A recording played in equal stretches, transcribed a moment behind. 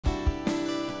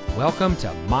Welcome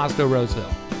to Mazda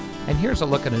Roseville. And here's a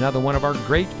look at another one of our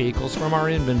great vehicles from our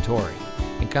inventory.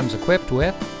 It comes equipped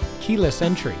with keyless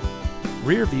entry,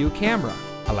 rear view camera,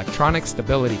 electronic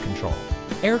stability control,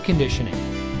 air conditioning,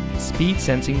 speed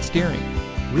sensing steering,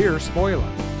 rear spoiler,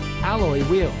 alloy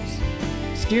wheels,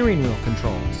 steering wheel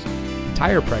controls,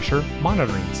 tire pressure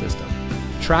monitoring system,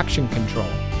 traction control,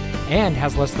 and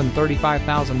has less than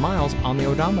 35,000 miles on the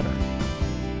odometer.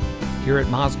 Here at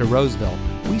Mazda Roseville,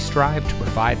 we strive to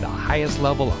provide the highest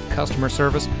level of customer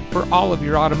service for all of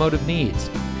your automotive needs.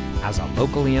 As a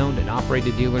locally owned and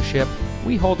operated dealership,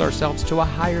 we hold ourselves to a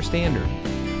higher standard.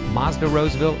 Mazda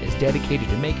Roseville is dedicated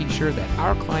to making sure that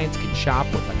our clients can shop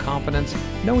with the confidence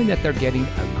knowing that they're getting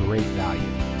a great value.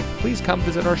 Please come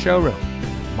visit our showroom.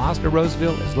 Mazda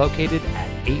Roseville is located at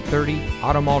 830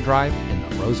 Automall Drive in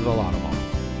the Roseville Automall.